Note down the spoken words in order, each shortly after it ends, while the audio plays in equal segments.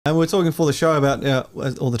And we're talking for the show about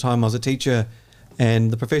all the time I was a teacher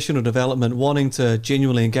and the professional development, wanting to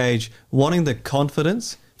genuinely engage, wanting the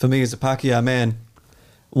confidence, for me as a Pākehā man,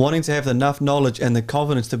 wanting to have enough knowledge and the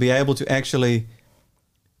confidence to be able to actually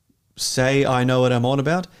say I know what I'm on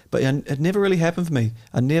about. But it never really happened for me.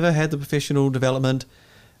 I never had the professional development.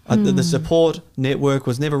 The support network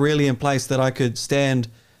was never really in place that I could stand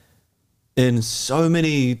in so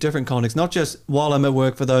many different contexts, not just while I'm at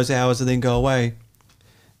work for those hours and then go away.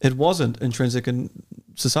 It wasn't intrinsic in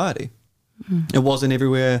society. It wasn't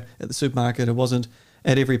everywhere at the supermarket. It wasn't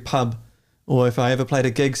at every pub. Or if I ever played a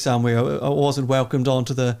gig somewhere, I wasn't welcomed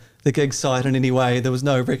onto the gig site in any way. There was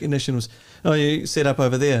no recognition. It was, oh, you set up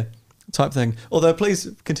over there type thing. Although please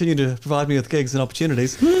continue to provide me with gigs and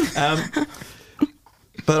opportunities.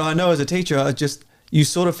 But I know as a teacher, you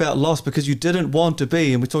sort of felt lost because you didn't want to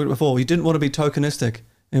be, and we talked about before, you didn't want to be tokenistic.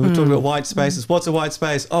 And we talked about white spaces. What's a white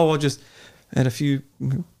space? Oh, I'll just add a few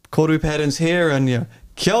koru patterns here and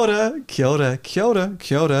kia ora, kia ora, kia ora,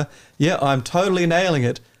 kia ora. Yeah, I'm totally nailing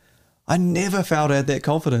it. I never felt I had that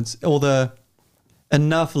confidence or the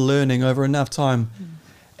enough learning over enough time.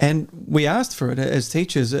 And we asked for it as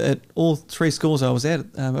teachers at all 3 schools I was at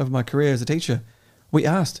over my career as a teacher. We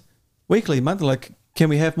asked weekly, monthly, like, can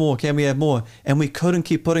we have more? Can we have more? And we couldn't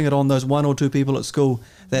keep putting it on those 1 or 2 people at school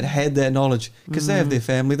that had that knowledge because they have their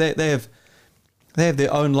family, they have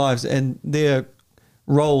their own lives, and their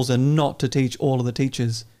roles are not to teach all of the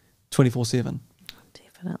teachers 24/7.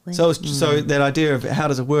 Definitely. So that idea of how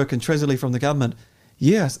does it work intrinsically from the government,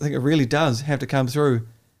 yes, I think it really does have to come through.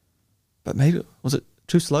 But maybe, was it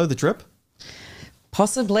too slow, the drip?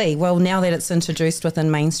 Possibly. Well, now that it's introduced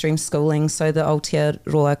within mainstream schooling, so the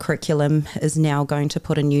Aotearoa curriculum is now going to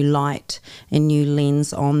put a new light and new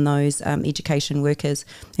lens on those education workers.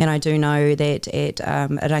 And I do know that at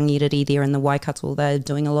Rangiriri there in the Waikato, they're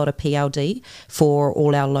doing a lot of PLD for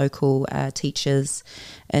all our local teachers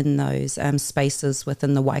in those spaces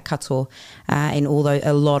within the Waikato. And although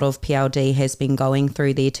a lot of PLD has been going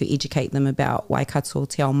through there to educate them about Waikato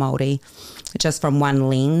Te Ao Māori, just from one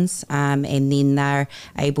lens, and then they're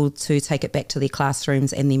able to take it back to their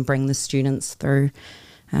classrooms and then bring the students through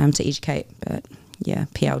to educate. But yeah,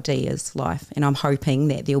 PLD is life, and I'm hoping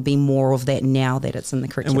that there'll be more of that now that it's in the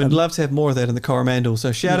curriculum. And we'd love to have more of that in the Coromandel.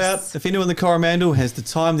 So shout out, if anyone in the Coromandel has the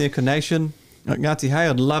time, the inclination, Ngāti Hei,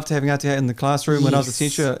 I'd love to have Ngāti Hei in the classroom. When I was a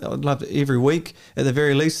teacher, I'd love it every week at the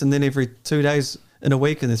very least, and then every 2 days in a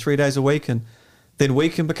week, and then 3 days a week, and then we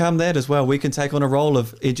can become that as well. We can take on a role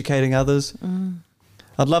of educating others.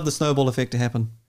 I'd love the snowball effect to happen.